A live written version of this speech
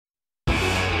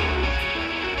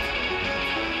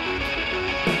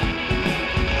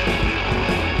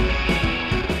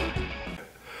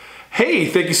Hey,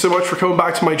 thank you so much for coming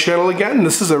back to my channel again.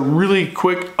 This is a really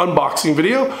quick unboxing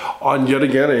video on yet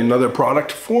again another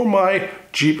product for my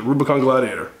Jeep Rubicon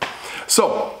Gladiator.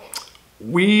 So,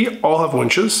 we all have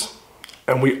winches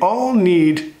and we all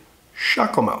need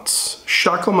shackle mounts.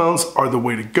 Shackle mounts are the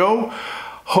way to go.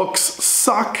 Hooks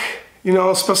suck, you know,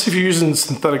 especially if you're using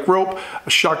synthetic rope. A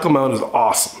shackle mount is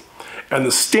awesome. And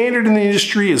the standard in the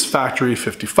industry is factory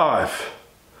 55.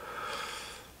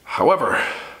 However,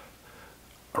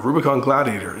 a Rubicon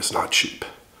Gladiator is not cheap.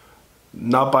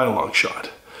 Not by a long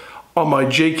shot. On my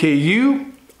JKU,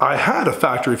 I had a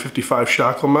factory 55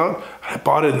 shackle mount. I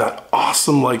bought it in that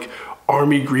awesome like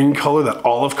army green color, that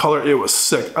olive color. It was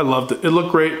sick. I loved it. It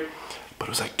looked great, but it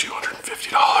was like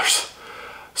 $250.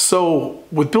 So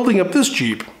with building up this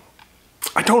Jeep,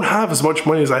 I don't have as much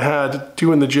money as I had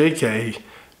doing the JK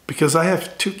because I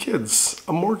have 2 kids,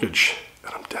 a mortgage,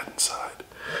 and I'm dead inside.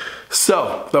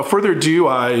 So without further ado,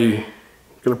 I'm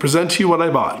gonna present to you what I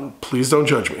bought. Please don't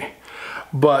judge me.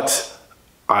 But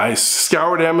I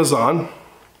scoured Amazon,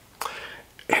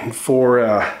 and for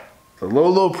the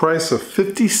low price of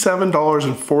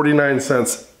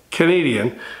 $57.49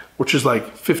 Canadian, which is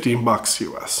like 15 bucks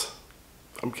US.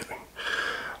 I'm kidding.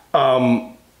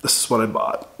 This is what I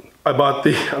bought. I bought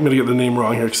the, I'm gonna get the name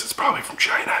wrong here because it's probably from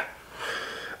China.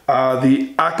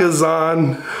 The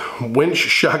Akozon Winch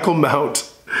Shackle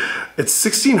mount. It's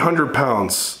 1,600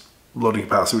 pounds loading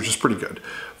capacity, which is pretty good.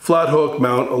 Flat hook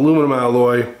mount, aluminum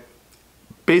alloy.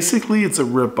 Basically, it's a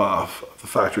rip-off of the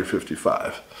factory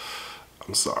 55.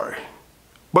 I'm sorry.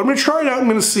 But I'm gonna try it out, I'm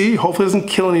gonna see. Hopefully it doesn't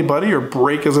kill anybody or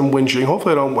break as I'm winching.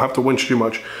 Hopefully I don't have to winch too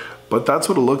much. But that's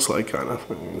what it looks like, kind of.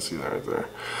 You can see that right there.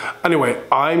 Anyway,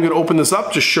 I'm gonna open this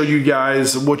up, just show you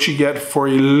guys what you get for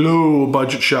a low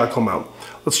budget shackle mount.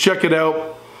 Let's check it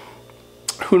out.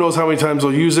 Who knows how many times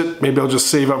I'll use it. Maybe I'll just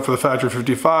save up for the factory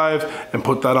 55 and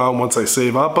put that on once I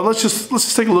save up. But let's just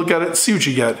take a look at it, see what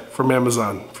you get from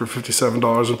Amazon for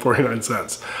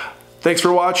 $57.49. Thanks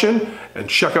for watching, and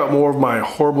check out more of my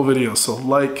horrible videos. So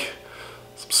like,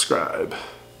 subscribe,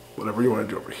 whatever you want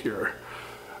to do over here.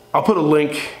 I'll put a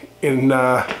link in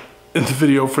the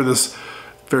video for this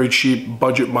very cheap,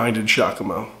 budget-minded shackle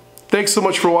mount. Thanks so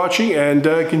much for watching, and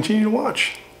continue to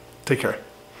watch. Take care.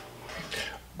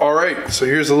 All right, so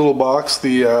here's a little box.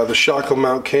 The shackle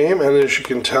mount came, and as you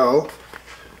can tell,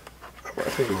 I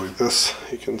think like this,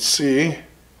 you can see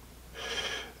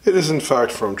it is in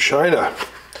fact from China.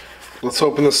 Let's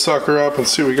open this sucker up and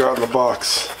see what we got in the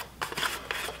box.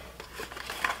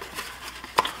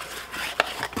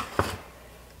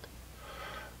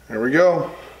 There we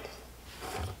go.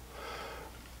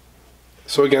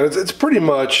 So again, it's pretty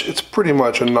much a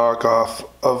knockoff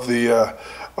of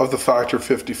the factory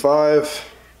 55.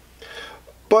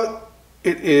 But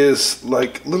it is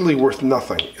like literally worth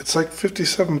nothing. It's like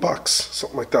 57 bucks,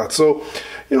 something like that. So,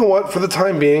 you know what? For the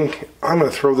time being, I'm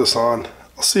gonna throw this on.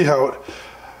 I'll see how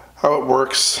it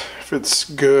works, if it's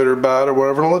good or bad or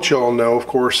whatever. And I'll let you all know, of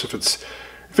course. If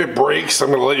it breaks,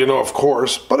 I'm gonna let you know, of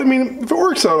course. But I mean, if it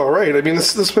works out all right, I mean,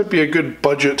 this might be a good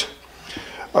budget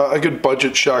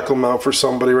shackle mount for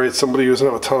somebody, right? Somebody who doesn't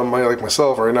have a ton of money like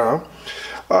myself right now,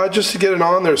 just to get it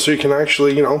on there so you can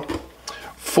actually, you know,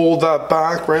 fold that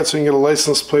back, right, so you can get a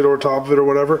license plate over top of it or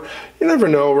whatever. You never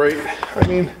know, right? I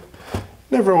mean,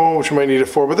 never know what you might need it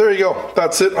for. But there you go.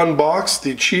 That's it, unboxed.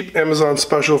 The cheap Amazon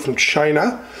special from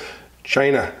China.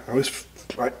 China. I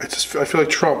feel like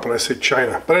Trump when I say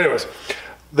China. But anyways,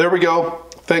 there we go.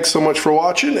 Thanks so much for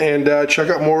watching, and check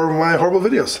out more of my horrible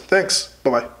videos. Thanks.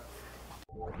 Bye-bye.